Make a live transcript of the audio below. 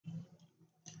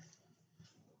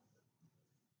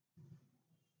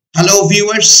Hello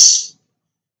viewers,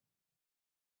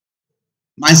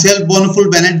 myself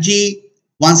Bonaful Banerjee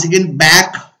once again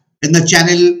back in the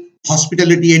channel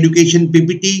Hospitality Education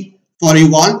PPT for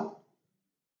you all.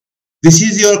 This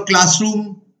is your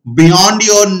classroom beyond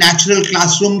your natural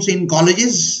classrooms in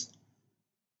colleges,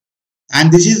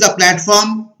 and this is the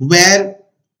platform where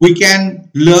we can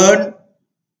learn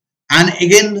and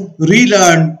again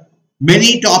relearn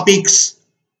many topics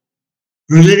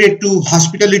related to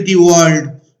hospitality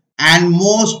world and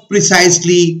most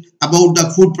precisely about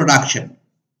the food production.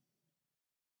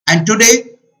 And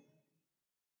today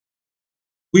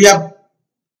we have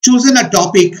chosen a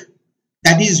topic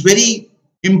that is very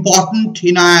important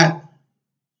in our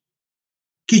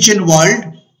kitchen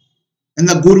world, in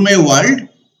the gourmet world,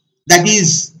 that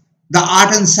is the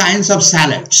art and science of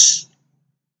salads.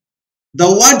 The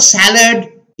word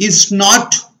salad is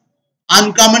not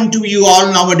uncommon to you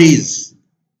all nowadays.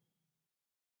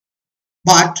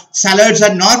 But salads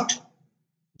are not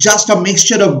just a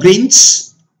mixture of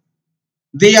greens.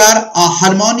 They are a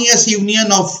harmonious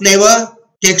union of flavor,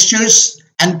 textures,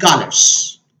 and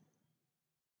colors.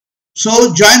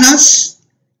 So join us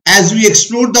as we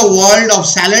explore the world of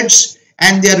salads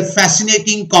and their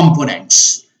fascinating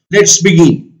components. Let's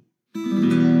begin.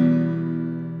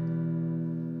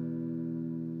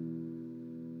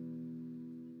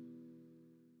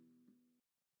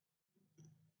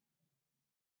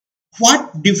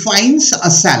 What defines a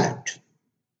salad?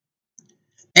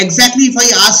 Exactly, if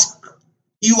I ask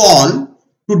you all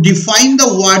to define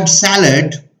the word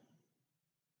salad,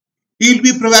 you'll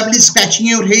be probably scratching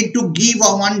your head to give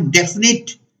a one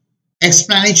definite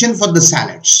explanation for the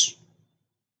salads,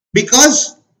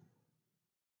 because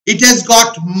it has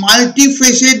got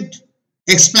multifaceted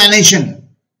explanation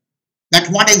that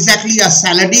what exactly a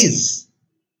salad is.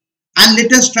 And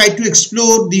let us try to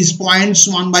explore these points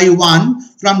one by one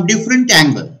from different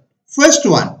angle. First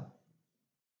one,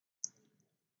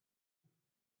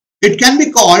 it can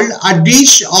be called a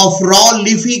dish of raw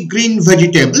leafy green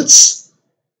vegetables,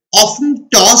 often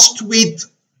tossed with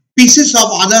pieces of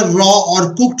other raw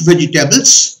or cooked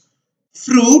vegetables,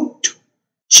 fruit,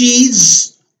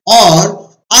 cheese, or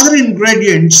other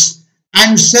ingredients,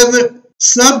 and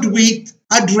served with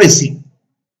a dressing.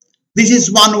 This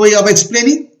is one way of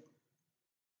explaining.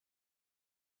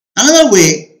 Another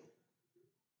way,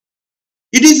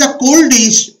 it is a cold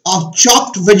dish of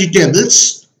chopped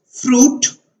vegetables,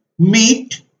 fruit,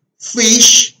 meat,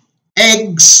 fish,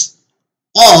 eggs,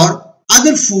 or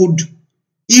other food,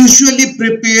 usually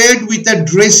prepared with a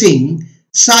dressing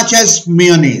such as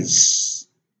mayonnaise.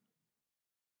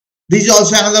 This is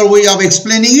also another way of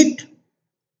explaining it.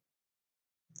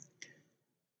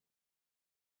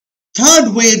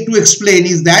 Third way to explain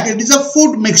is that it is a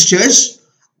food mixtures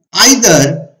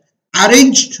either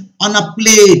arranged on a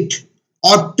plate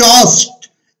or tossed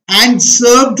and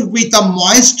served with a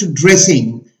moist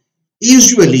dressing,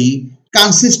 usually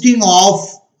consisting of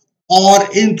or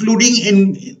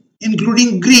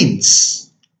including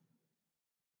greens.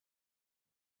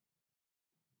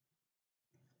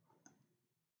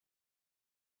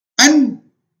 And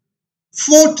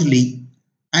fourthly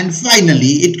and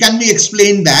finally, it can be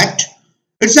explained that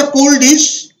it's a cold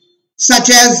dish such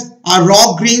as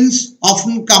raw greens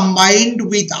often combined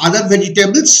with other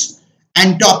vegetables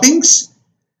and toppings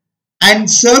and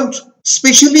served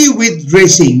specially with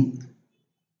dressing.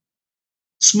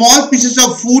 Small pieces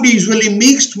of food usually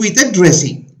mixed with a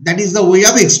dressing. That is the way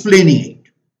of explaining it.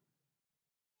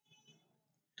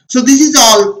 So this is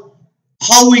all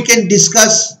how we can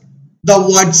discuss the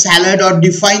word salad or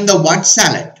define the word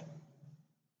salad.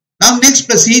 Now next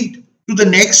proceed to the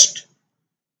next.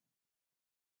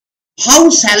 How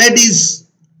salad is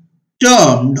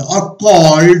termed or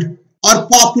called or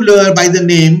popular by the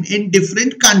name in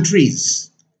different countries.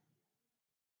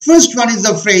 First one is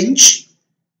the French,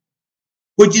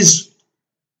 which is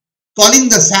calling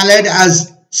the salad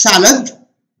as salad.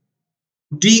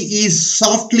 D is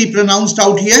softly pronounced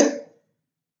out here.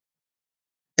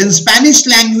 In Spanish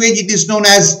language, it is known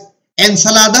as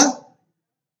ensalada.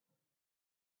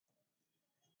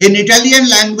 In Italian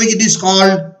language, it is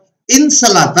called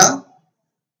insalata.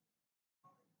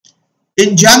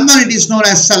 In German, it is known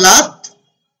as salad.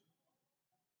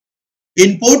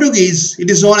 In Portuguese, it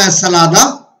is known as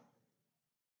salada.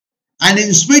 And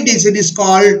in Swedish, it is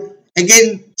called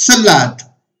again salad,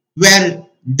 where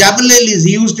double L is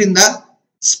used in the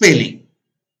spelling.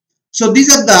 So these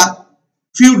are the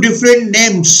few different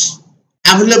names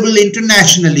available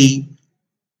internationally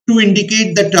to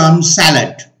indicate the term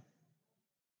salad.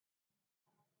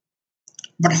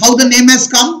 But how the name has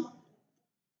come?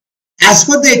 As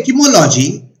per the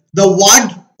etymology, the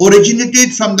word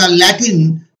originated from the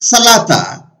Latin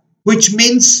salata, which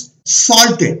means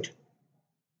salted.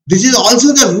 This is also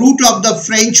the root of the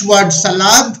French word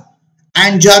salade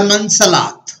and German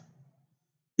salat.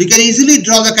 You can easily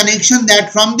draw the connection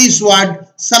that from this word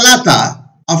salata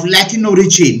of Latin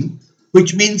origin,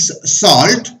 which means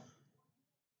salt,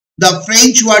 the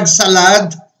French word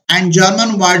salad and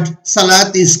German word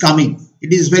salat is coming.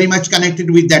 It is very much connected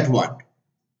with that word.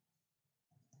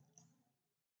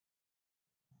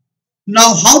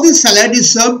 Now, how this salad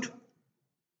is served?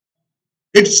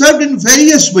 It's served in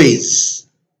various ways.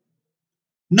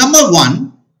 Number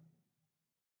one,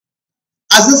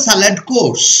 as a salad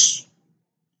course.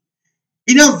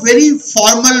 In a very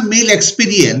formal meal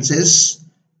experiences,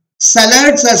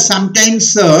 salads are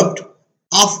sometimes served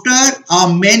after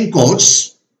a main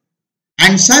course,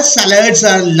 and such salads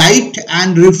are light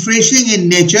and refreshing in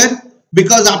nature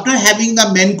because after having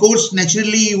the main course,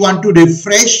 naturally you want to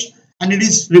refresh, and it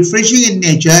is refreshing in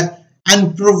nature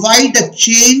and provide a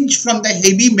change from the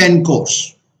heavy main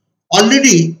course.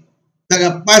 Already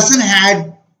the person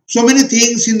had so many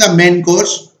things in the main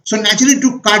course, so naturally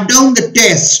to cut down the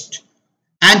taste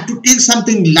and to take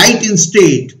something light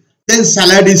instead, then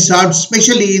salad is served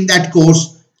especially in that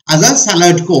course as a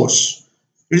salad course.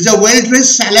 It is a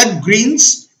well-dressed salad.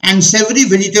 Greens and savory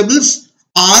vegetables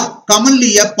are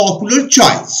commonly a popular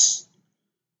choice.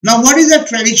 Now, what is a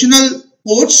traditional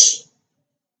course?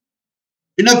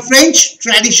 In a French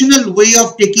traditional way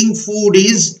of taking food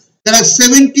is there are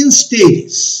 17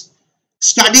 stages,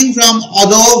 starting from hors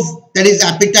d'oeuvre, that is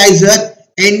appetizer,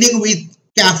 ending with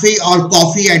cafe or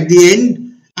coffee at the end.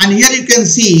 And here you can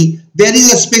see there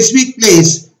is a specific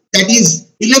place, that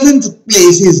is 11th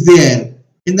place is there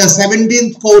in the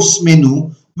 17th course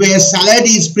menu, where salad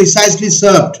is precisely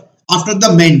served after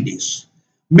the main dish.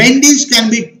 Main dish can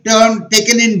be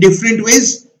taken in different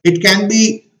ways. It can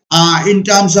be in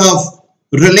terms of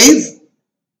relief,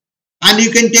 and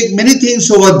you can take many things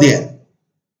over there.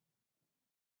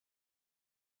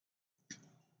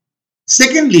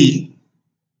 Secondly,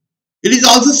 it is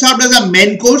also served as a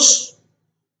main course.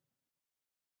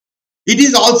 It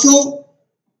is also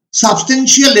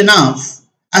substantial enough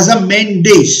as a main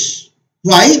dish.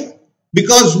 Why?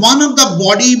 Because one of the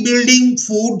bodybuilding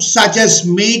foods such as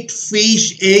meat,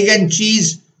 fish, egg and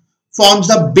cheese forms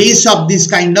the base of this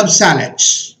kind of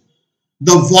salads.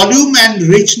 The volume and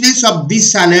richness of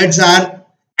these salads are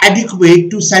adequate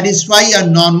to satisfy a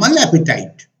normal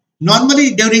appetite.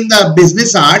 Normally during the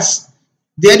business hours,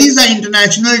 there is an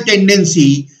international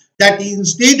tendency that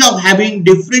instead of having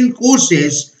different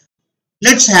courses,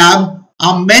 let's have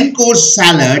a main course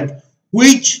salad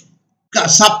which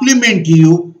supplement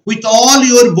you with all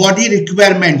your body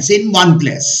requirements in one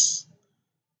place.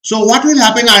 So what will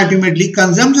happen ultimately?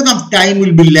 Consumption of time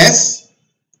will be less.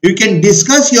 You can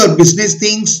discuss your business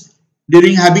things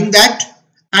during having that,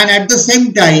 and at the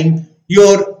same time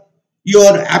your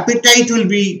appetite will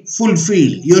be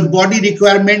fulfilled. Your body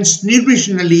requirements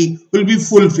nutritionally will be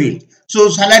fulfilled. So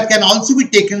salad can also be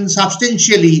taken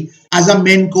substantially as a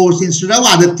main course instead of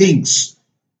other things.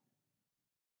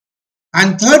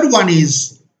 And third one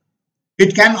is,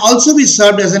 it can also be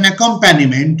served as an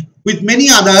accompaniment with many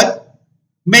other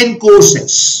main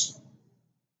courses.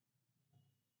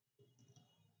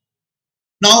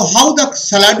 Now, how the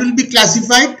salad will be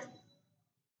classified?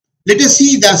 Let us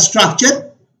see the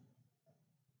structure.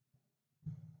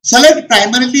 Salad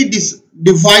primarily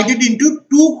divided into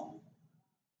two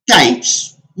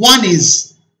types. One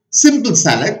is simple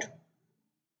salad.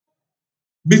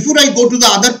 Before I go to the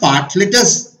other part, let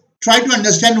us try to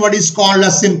understand what is called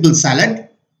a simple salad.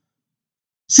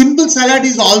 Simple salad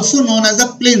is also known as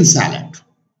a plain salad.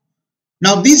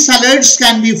 Now, these salads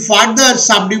can be further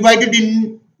subdivided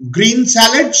in green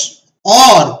salads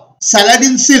or salad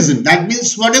in season. That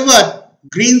means whatever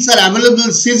greens are available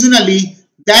seasonally,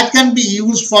 that can be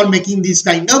used for making these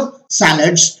kind of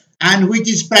salads, and which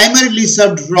is primarily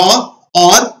served raw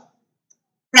or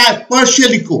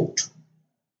partially cooked.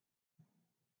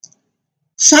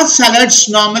 Such salads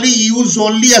normally use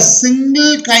only a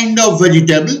single kind of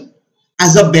vegetable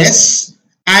as a base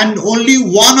and only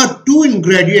one or two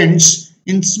ingredients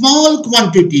in small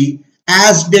quantity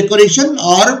as decoration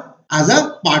or as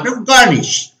a part of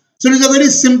garnish. So it is a very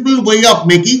simple way of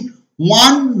making.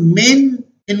 One main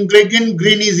ingredient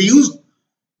green is used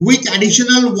with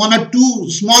additional one or two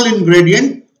small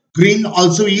ingredient green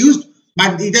also used,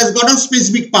 but it has got a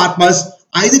specific purpose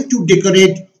either to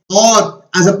decorate or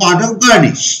as a part of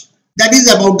garnish. That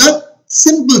is about the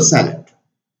simple salad.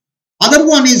 Other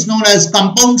one is known as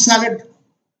compound salad.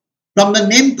 From the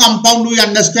name compound, we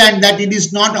understand that it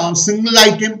is not a single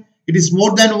item, it is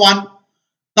more than one.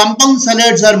 Compound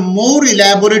salads are more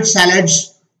elaborate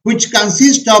salads which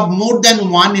consist of more than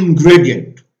one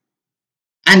ingredient.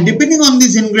 And depending on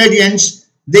these ingredients,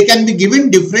 they can be given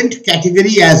different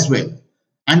category as well.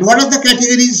 And what are the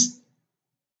categories?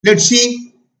 Let's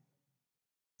see.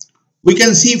 We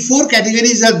can see 4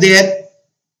 categories are there.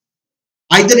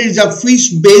 Either it is a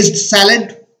fish-based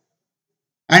salad,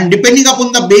 and depending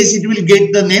upon the base, it will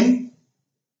get the name.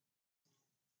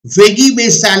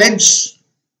 Veggie-based salads,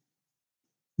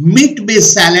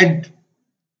 meat-based salad,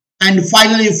 and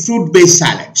finally fruit-based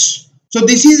salads. So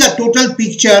this is a total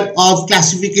picture of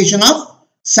classification of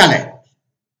salad.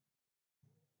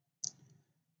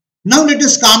 Now let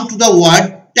us come to the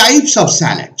word types of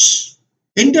salads.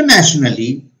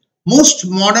 Internationally, most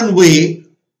modern way,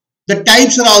 the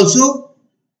types are also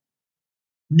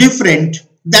different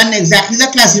than exactly the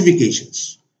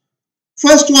classifications.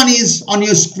 First one is on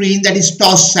your screen, that is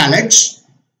tossed salads.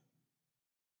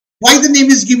 Why the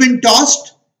name is given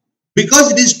tossed?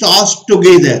 Because it is tossed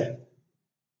together.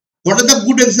 What are the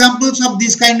good examples of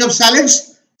these kind of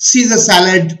salads? Caesar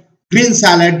salad, green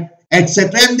salad,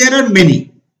 etc. And there are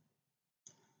many.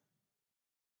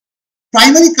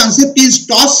 Primary concept is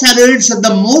tossed salads are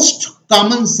the most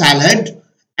common salad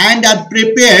and are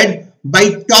prepared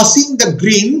by tossing the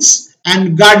greens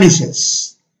and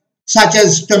garnishes such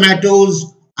as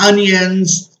tomatoes,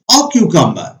 onions or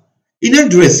cucumber in a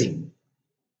dressing.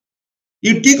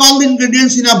 You take all the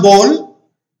ingredients in a bowl,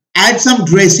 add some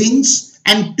dressings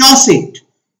and toss it.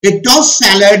 A tossed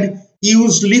salad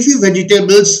uses leafy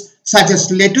vegetables such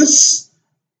as lettuce,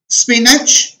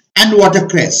 spinach and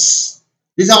watercress.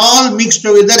 These are all mixed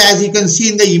together, as you can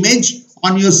see in the image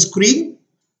on your screen.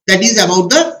 That is about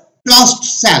the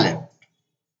tossed salad.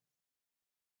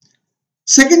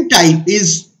 Second type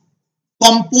is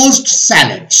composed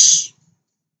salads,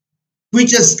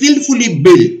 which are skillfully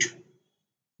built.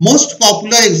 Most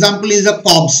popular example is a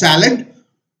Cobb salad.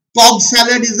 Cobb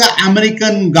salad is the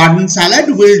American garden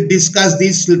salad. We'll discuss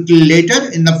this little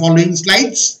later in the following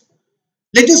slides.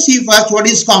 Let us see first what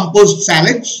is composed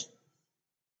salads.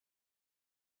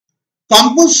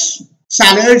 Composed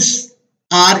salads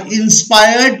are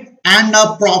inspired and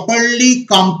are properly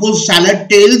composed salad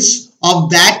tales of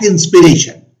that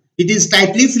inspiration. It is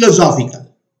slightly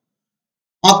philosophical.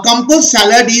 A composed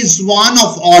salad is one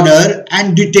of order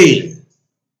and detail.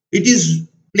 It is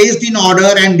placed in order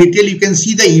and detail. You can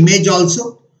see the image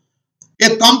also.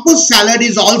 A composed salad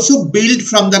is also built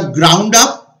from the ground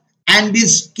up and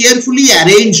is carefully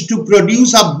arranged to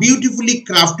produce a beautifully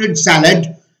crafted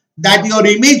salad that your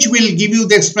image will give you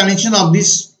the explanation of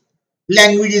this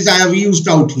languages I have used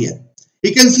out here.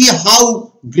 You can see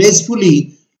how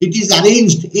gracefully it is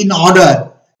arranged in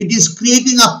order. It is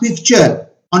creating a picture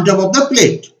on top of the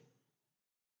plate.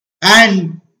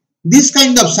 And this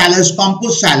kind of salads,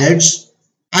 composed salads,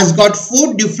 has got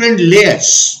 4 different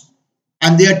layers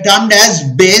and they are termed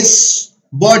as base,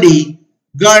 body,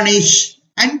 garnish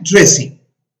and dressing.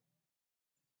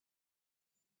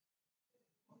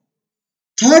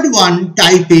 Third one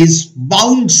type is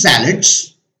bound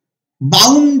salads.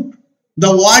 Bound,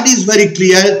 the word is very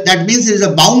clear. That means it is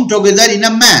a bound together in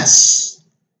a mass.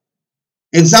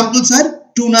 Examples are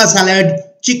tuna salad,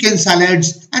 chicken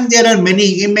salads, and there are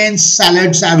many immense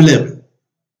salads available.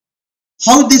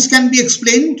 How this can be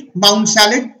explained? Bound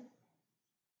salad.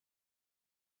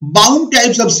 Bound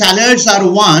types of salads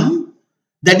are one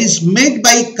that is made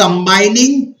by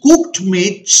combining cooked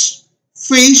meats,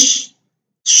 fish,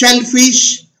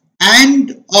 shellfish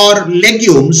and or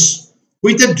legumes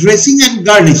with a dressing and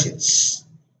garnishes.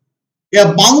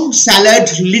 A bound salad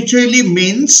literally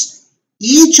means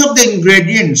each of the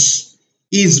ingredients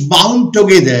is bound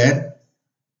together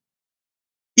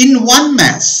in one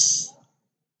mass.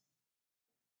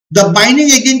 The binding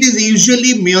agent is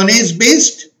usually mayonnaise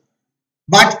based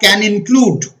but can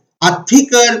include a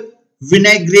thicker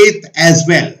vinaigrette as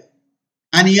well.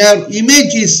 And your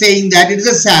image is saying that it is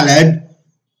a salad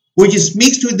which is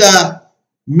mixed with the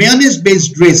mayonnaise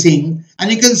based dressing,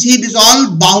 and you can see it is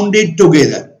all bounded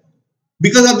together.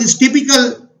 Because of this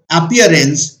typical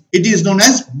appearance, it is known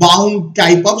as bound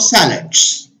type of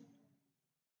salads.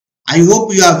 I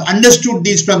hope you have understood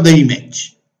this from the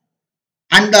image.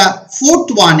 And the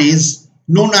fourth one is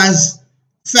known as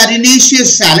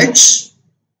farinaceous salads.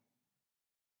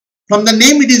 From the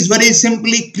name, it is very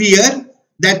simply clear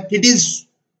that it is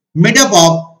made up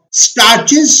of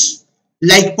starches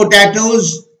like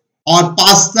potatoes or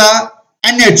pasta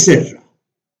and etc.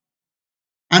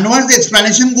 And what the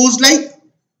explanation goes like?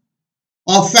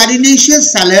 A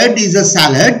farinaceous salad is a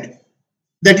salad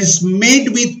that is made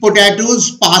with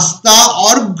potatoes, pasta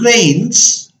or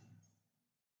grains.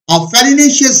 A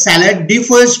farinaceous salad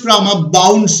differs from a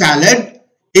bound salad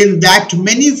in that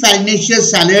many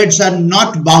farinaceous salads are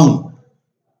not bound.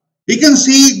 You can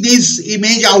see this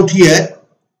image out here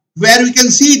where we can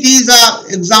see it is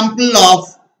an example of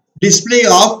display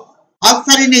of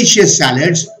farinaceous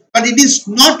salads, but it is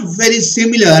not very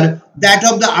similar that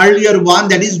of the earlier one,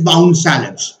 that is bound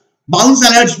salads. Bound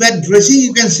salads where dressing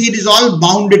you can see it is all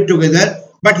bounded together,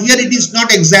 but here it is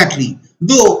not exactly,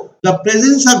 though the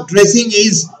presence of dressing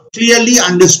is clearly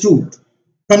understood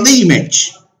from the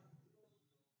image.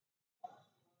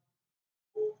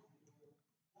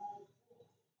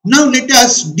 Now let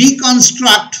us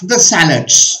deconstruct the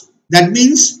salads. That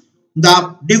means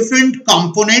the different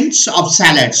components of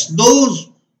salads.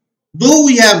 Though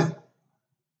we have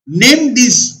named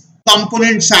these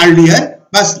components earlier,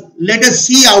 but let us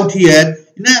see out here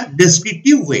in a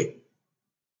descriptive way.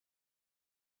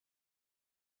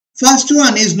 First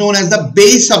one is known as the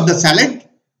base of the salad.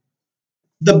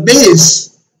 The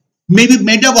base may be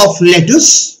made up of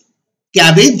lettuce,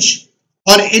 cabbage,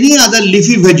 or any other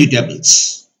leafy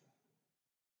vegetables.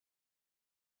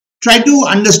 Try to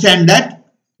understand that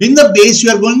in the base you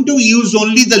are going to use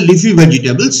only the leafy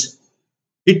vegetables.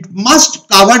 It must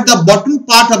cover the bottom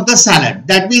part of the salad.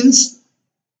 That means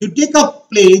you take a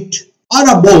plate or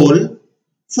a bowl.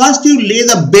 First you lay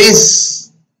the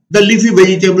base, the leafy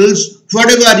vegetables,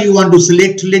 whatever you want to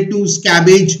select, lettuce,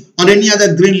 cabbage or any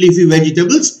other green leafy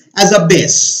vegetables as a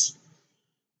base.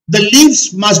 The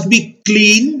leaves must be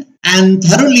clean and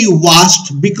thoroughly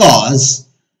washed because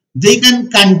they can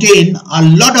contain a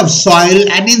lot of soil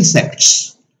and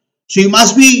insects. So you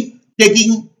must be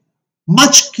taking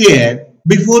much care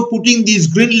before putting these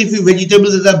green leafy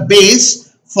vegetables as a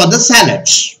base for the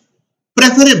salads.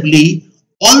 Preferably,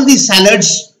 all the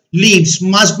salads leaves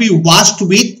must be washed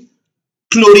with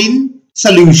chlorine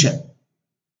solution.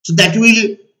 So that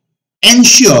will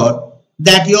ensure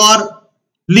that your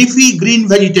leafy green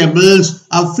vegetables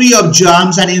are free of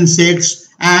germs and insects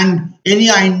and any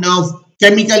kind of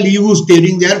chemical used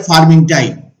during their farming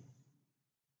time.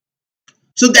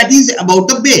 So that is about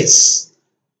the base.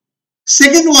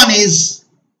 Second one is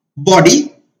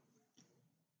body.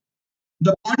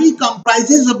 The body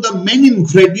comprises of the main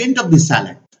ingredient of the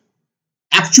salad.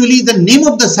 Actually, the name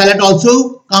of the salad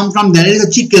also comes from there is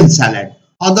a chicken salad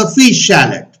or the fish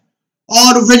salad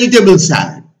or vegetable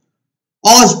salad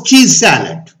or cheese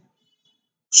salad.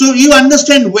 So you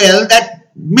understand well that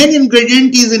main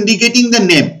ingredient is indicating the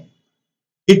name.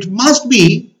 It must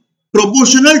be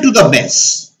proportional to the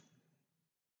base.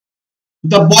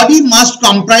 The body must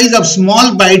comprise of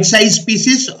small bite-sized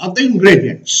pieces of the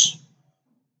ingredients.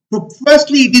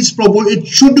 Firstly, it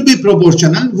should be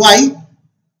proportional. Why?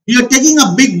 You are taking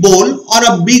a big bowl or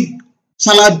a big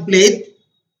salad plate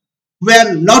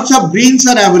where lots of greens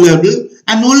are available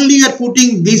and only you are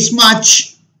putting this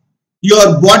much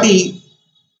your body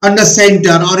on the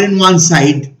center or in one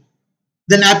side.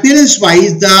 Then appearance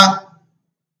wise the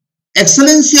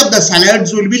excellency of the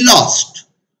salads will be lost.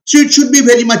 So it should be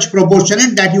very much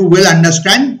proportionate, that you will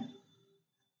understand,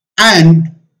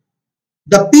 and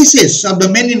the pieces of the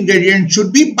main ingredient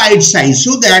should be bite size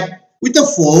so that with a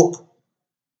fork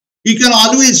you can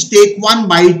always take one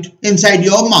bite inside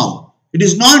your mouth. It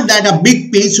is not that a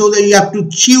big piece so that you have to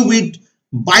chew it,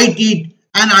 bite it,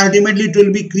 and ultimately it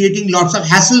will be creating lots of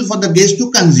hassle for the guest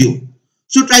to consume.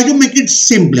 So try to make it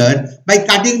simpler by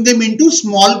cutting them into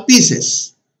small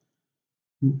pieces.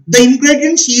 The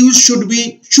ingredients used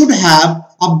should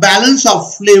have a balance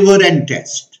of flavor and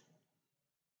taste.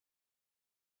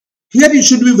 Here you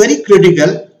should be very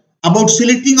critical about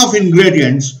selecting of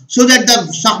ingredients so that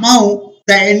somehow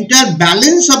the entire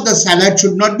balance of the salad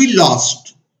should not be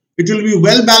lost. It will be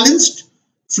well balanced.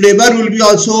 Flavor will be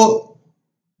also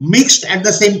mixed at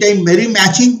the same time, very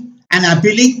matching and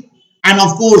appealing, and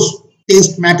of course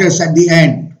taste matters at the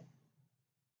end.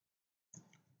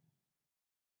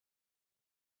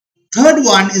 Third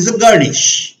one is a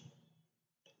garnish.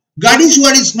 Garnish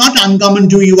word is not uncommon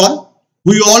to you all.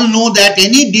 We all know that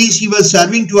any dish you are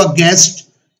serving to a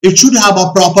guest, it should have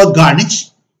a proper garnish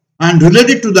and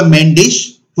related to the main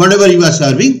dish, whatever you are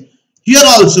serving. Here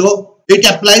also it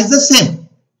applies the same.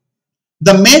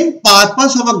 The main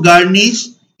purpose of a garnish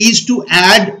is to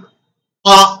add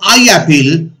eye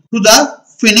appeal to the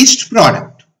finished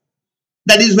product.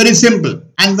 That is very simple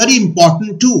and very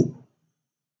important too.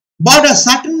 But a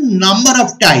certain number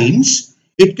of times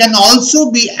it can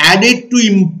also be added to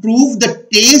improve the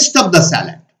taste of the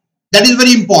salad. That is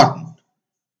very important.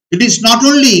 It is not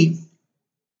only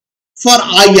for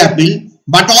eye appeal,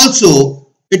 but also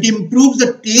it improves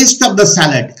the taste of the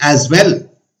salad as well.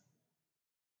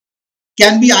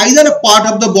 Can be either a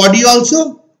part of the body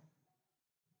also.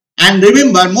 And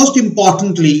remember, most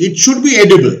importantly, it should be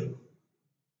edible.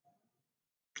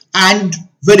 and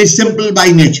very simple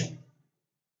by nature.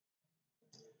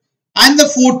 And the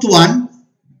fourth one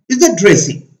is the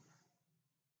dressing.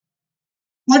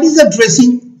 What is a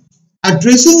dressing? A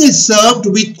dressing is served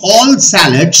with all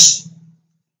salads.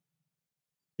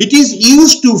 It is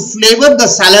used to flavor the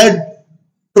salad,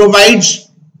 provides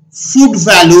food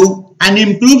value, and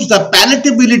improves the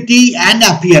palatability and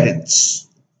appearance.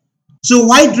 So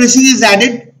why dressing is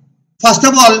added? First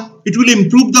of all, it will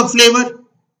improve the flavor.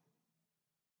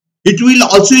 It will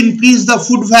also increase the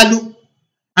food value,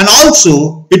 and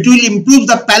also it will improve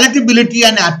the palatability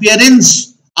and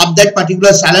appearance of that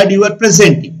particular salad you are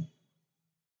presenting.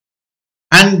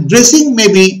 And dressing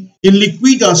may be in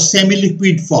liquid or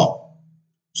semi-liquid form.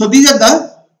 So these are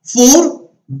the four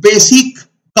basic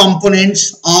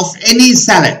components of any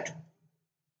salad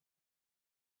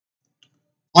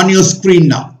on your screen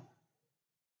now.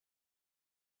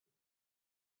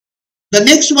 The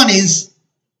next one is,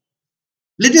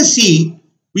 let us see,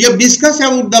 we have discussed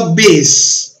about the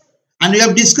base and we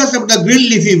have discussed about the grilled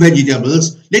leafy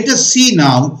vegetables. Let us see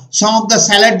now some of the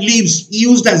salad leaves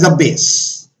used as a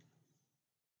base.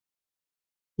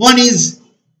 One is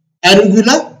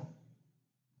arugula,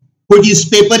 which is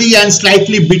peppery and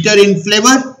slightly bitter in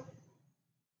flavor.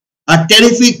 A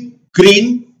terrific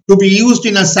green to be used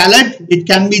in a salad. It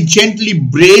can be gently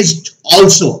braised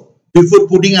also before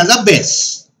putting as a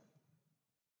base.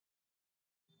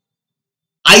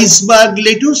 Iceberg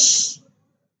lettuce.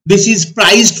 This is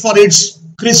prized for its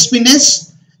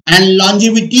crispiness and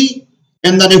longevity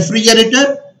in the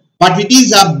refrigerator, but it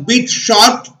is a bit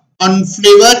short on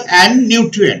flavor and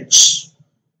nutrients.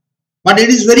 But it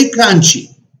is very crunchy.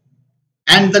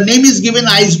 And the name is given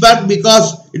iceberg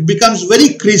because it becomes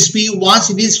very crispy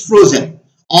once it is frozen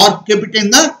or kept it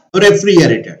in the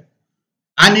refrigerator.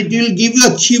 And it will give you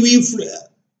a chewy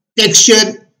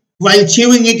texture while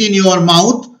chewing it in your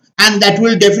mouth, and that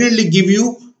will definitely give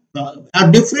you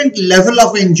a different level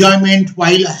of enjoyment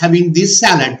while having this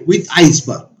salad with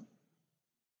iceberg.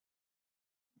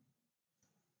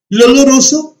 Lolo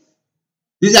Rosso.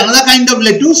 This is another kind of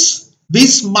lettuce.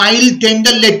 This mild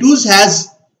tender lettuce has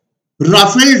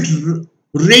ruffled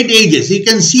red edges. You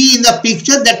can see in the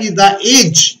picture that is the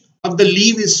edge of the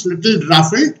leaf is little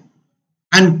ruffled,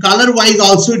 and color wise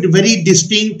also it very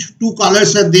distinct. Two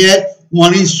colors are there.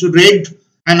 One is red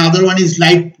and other one is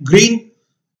light green,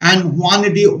 and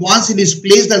once it is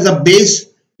placed as a base,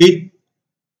 it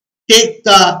takes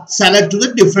the salad to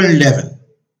the different level.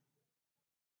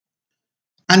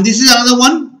 And this is another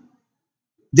one.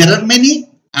 There are many.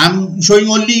 I am showing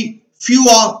only few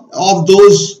of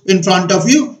those in front of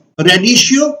you.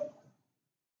 Radicchio,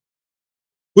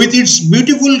 with its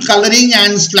beautiful coloring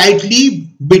and slightly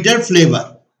bitter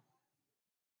flavor.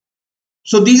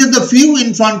 So these are the few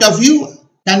in front of you,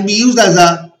 can be used as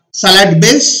a salad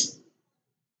base.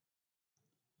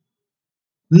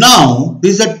 Now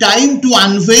this is the time to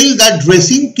unveil the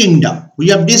dressing kingdom. We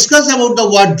have discussed about the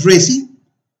word dressing.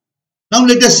 Now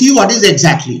let us see what is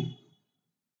exactly.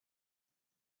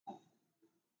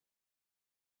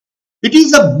 It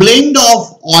is a blend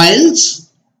of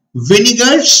oils,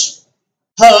 vinegars,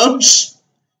 herbs,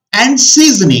 and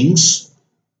seasonings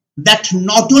that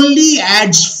not only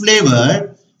adds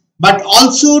flavor but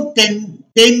also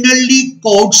tenderly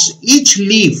coats each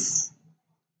leaf,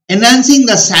 enhancing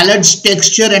the salad's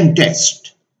texture and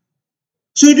taste.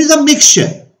 So it is a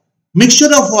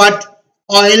mixture of what?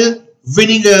 Oil,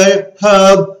 vinegar,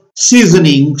 herb,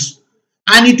 seasonings.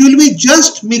 And it will be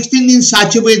just mixed in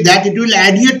such a way that it will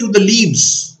adhere to the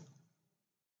leaves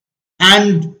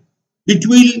and it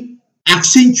will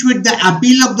accentuate the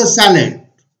appeal of the salad.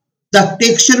 The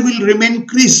texture will remain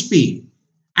crispy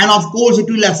and of course it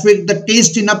will affect the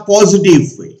taste in a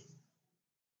positive way.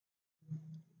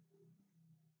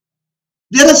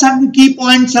 There are certain key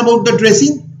points about the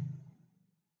dressing.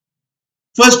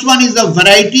 First one is the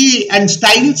variety and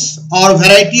styles or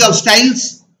variety of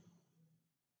styles.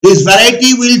 This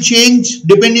variety will change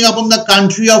depending upon the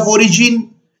country of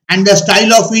origin and the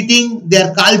style of eating,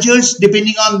 their cultures.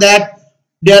 Depending on that,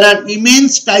 there are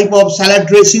immense type of salad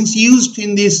dressings used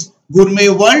in this gourmet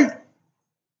world.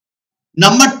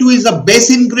 Number two is the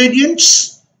base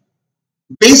ingredients.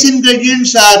 Base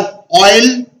ingredients are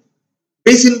oil,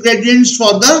 base ingredients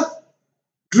for the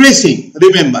dressing.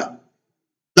 Remember,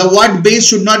 the word base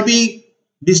should not be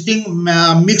mixed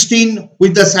in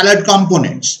with the salad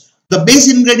components. The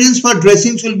base ingredients for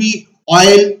dressings will be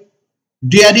oil,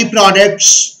 dairy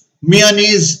products,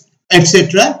 mayonnaise,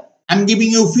 etc. I am giving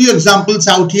you a few examples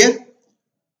out here.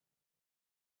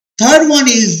 Third one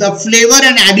is the flavor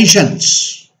and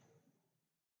additions.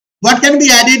 What can be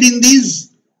added in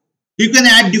these? You can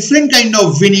add different kind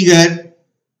of vinegar,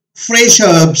 fresh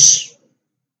herbs,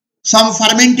 some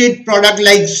fermented product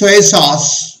like soy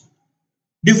sauce,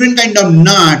 different kind of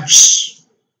nuts,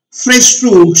 fresh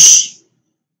fruits,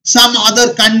 some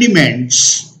other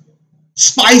condiments,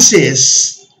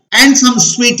 spices, and some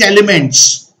sweet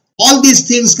elements. All these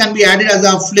things can be added as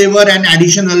a flavor and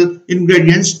additional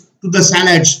ingredients to the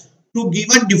salads to give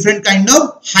a different kind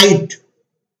of height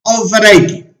or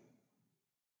variety.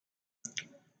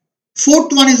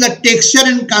 Fourth one is the texture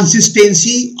and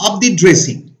consistency of the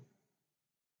dressing.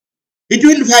 It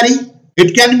will vary.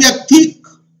 It can be a thick,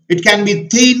 it can be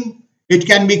thin, it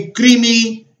can be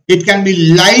creamy, it can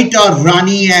be light or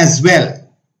runny as well.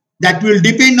 That will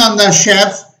depend on the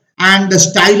chef and the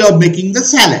style of making the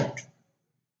salad.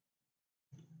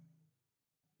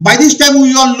 By this time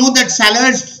we all know that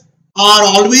salads are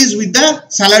always with the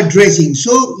salad dressing.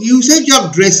 So usage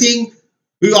of dressing,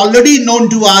 we already known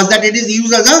to us that it is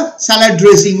used as a salad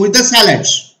dressing with the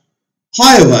salads.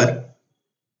 However,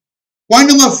 point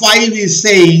number 5 is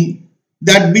saying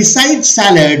that besides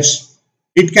salads,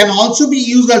 it can also be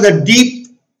used as a dip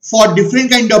for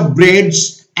different kind of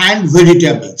breads and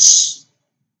vegetables.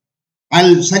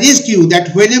 I'll suggest you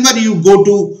that whenever you go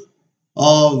to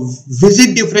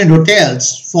visit different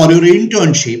hotels for your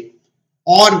internship,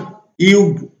 or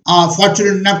you are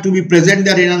fortunate enough to be present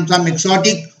there in some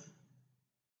exotic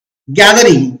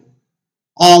gathering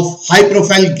of high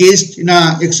profile guests in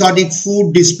a exotic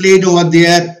food displayed over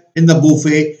there in the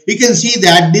buffet, you can see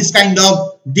that this kind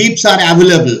of dips are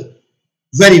available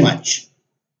very much.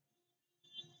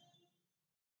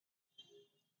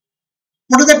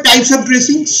 What are the types of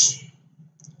dressings?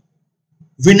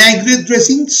 Vinaigrette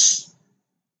dressings,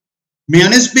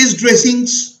 mayonnaise based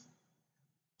dressings,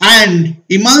 and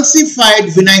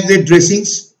emulsified vinaigrette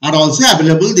dressings are also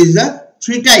available. These are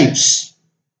 3 types.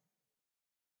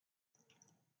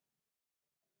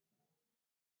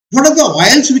 What are the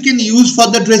oils we can use for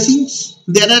the dressings?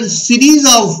 There are a series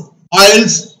of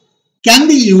oils can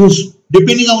be used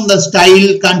depending on the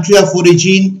style, country of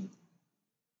origin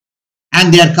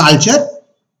and their culture.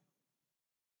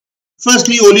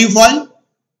 Firstly, olive oil,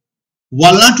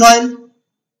 walnut oil,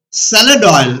 salad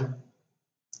oil,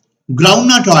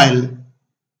 groundnut oil,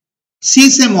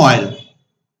 sesame oil,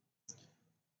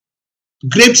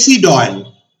 grapeseed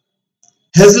oil,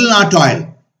 hazelnut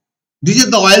oil. These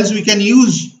are the oils we can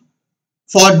use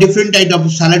for different type of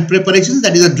salad preparations,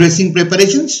 that is the dressing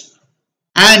preparations.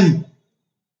 And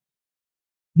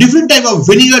different type of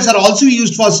vinegars are also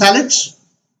used for salads.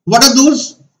 What are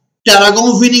those?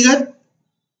 Tarragon vinegar,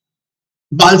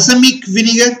 balsamic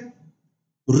vinegar,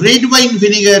 red wine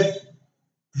vinegar,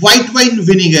 white wine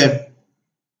vinegar,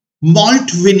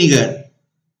 malt vinegar,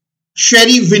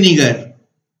 sherry vinegar,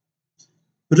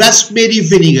 raspberry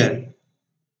vinegar,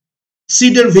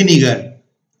 cedar vinegar.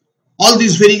 All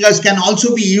these vinegars can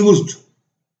also be used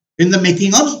in the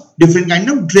making of different kind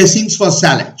of dressings for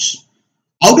salads.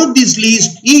 Out of this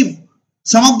list, if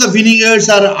some of the vinegars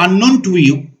are unknown to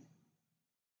you,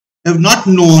 have not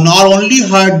known or only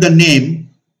heard the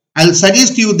name, I'll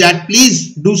suggest you that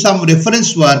please do some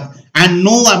reference work and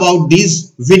know about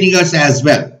these vinegars as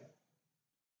well.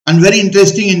 And very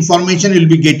interesting information you'll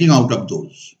be getting out of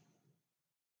those.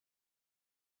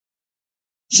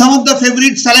 Some of the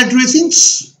favorite salad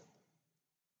dressings.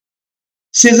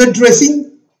 Caesar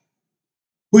dressing,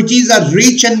 which is a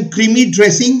rich and creamy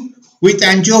dressing with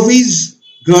anchovies,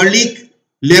 garlic,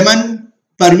 lemon,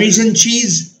 Parmesan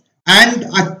cheese and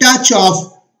a touch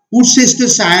of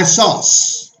Worcestershire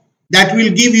sauce. That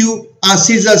will give you a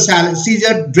Caesar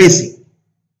dressing.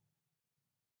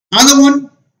 Another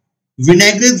one,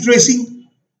 vinaigrette dressing,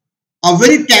 a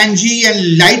very tangy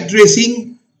and light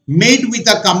dressing made with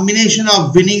a combination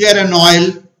of vinegar and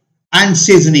oil and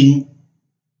seasoning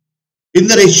in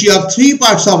the ratio of 3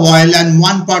 parts of oil and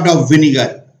 1 part of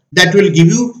vinegar. That will give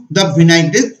you the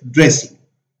vinaigrette dressing.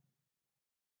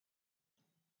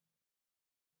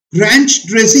 Ranch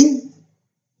dressing,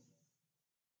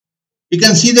 you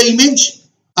can see the image,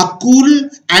 a cool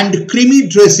and creamy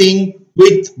dressing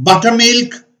with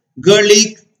buttermilk,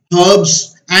 garlic,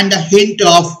 herbs and a hint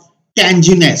of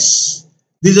tanginess.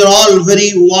 These are all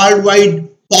very worldwide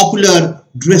popular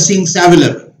dressings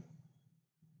available.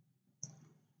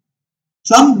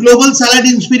 Some global salad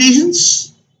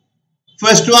inspirations.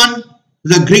 First one,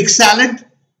 the Greek salad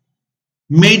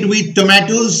made with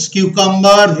tomatoes,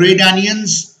 cucumber, red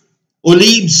onions,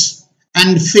 olives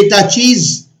and feta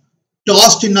cheese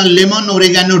tossed in a lemon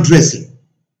oregano dressing.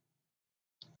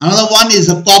 Another one is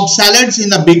the Cobb salads. In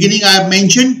the beginning I have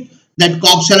mentioned that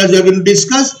Cobb salads we are going to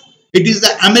discuss. It is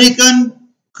the American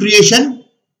creation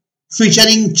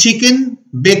featuring chicken,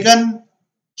 bacon,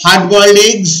 hard-boiled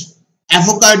eggs,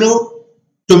 avocado,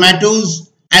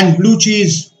 tomatoes and blue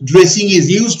cheese dressing is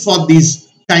used for this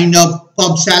kind of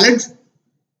pub salads.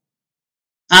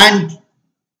 And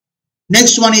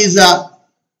next one is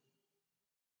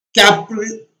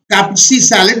caprese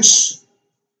salads,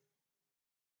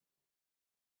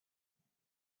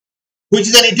 which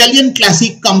is an Italian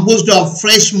classic composed of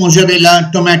fresh mozzarella,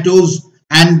 tomatoes,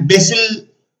 and basil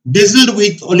drizzled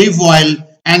with olive oil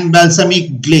and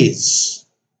balsamic glaze.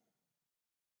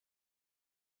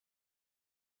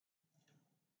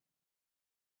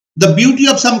 The beauty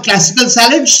of some classical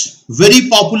salads, very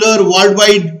popular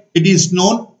worldwide, it is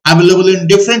known, available in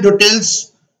different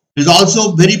hotels, is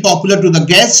also very popular to the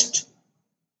guest.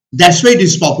 That's why it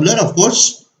is popular, of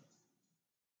course.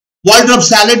 Wardrobe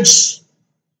salads,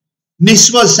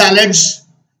 Niswa salads,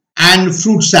 and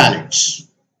fruit salads.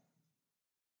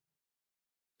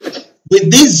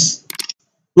 With this,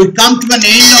 we come to an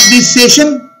end of this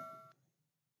session.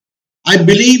 I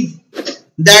believe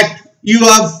that you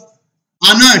have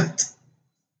unearthed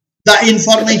the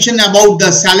information about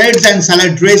the salads and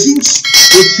salad dressings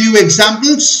with few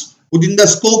examples within the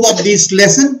scope of this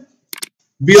lesson.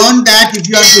 Beyond that, if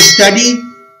you want to study,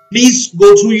 please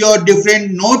go through your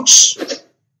different notes,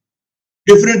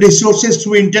 different resources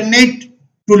through internet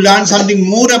to learn something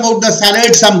more about the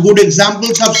salads, some good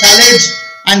examples of salads,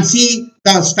 and see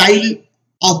the style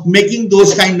of making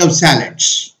those kind of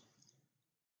salads.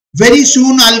 Very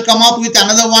soon I'll come up with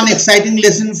another one exciting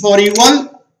lesson for you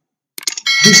all.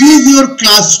 This is your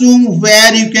classroom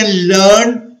where you can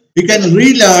learn, you can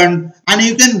relearn, and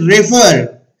you can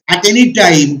refer at any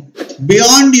time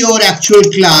beyond your actual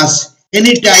class,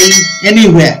 anytime,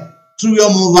 anywhere, through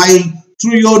your mobile,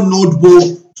 through your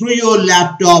notebook, through your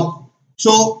laptop.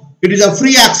 So it is a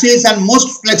free access and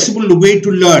most flexible way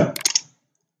to learn.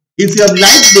 If you have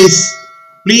liked this,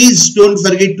 please don't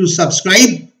forget to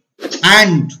subscribe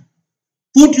and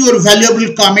put your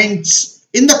valuable comments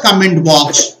in the comment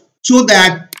box so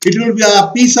that it will be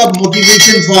a piece of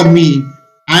motivation for me,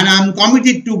 and I am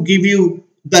committed to give you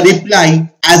the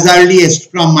reply as earliest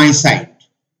from my side.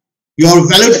 Your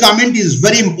valued comment is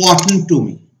very important to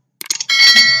me.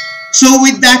 So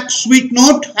with that sweet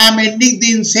note, I am ending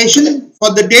the session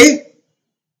for the day.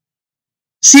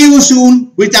 See you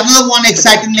soon with another one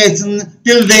exciting lesson.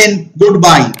 Till then,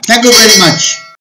 goodbye. Thank you very much.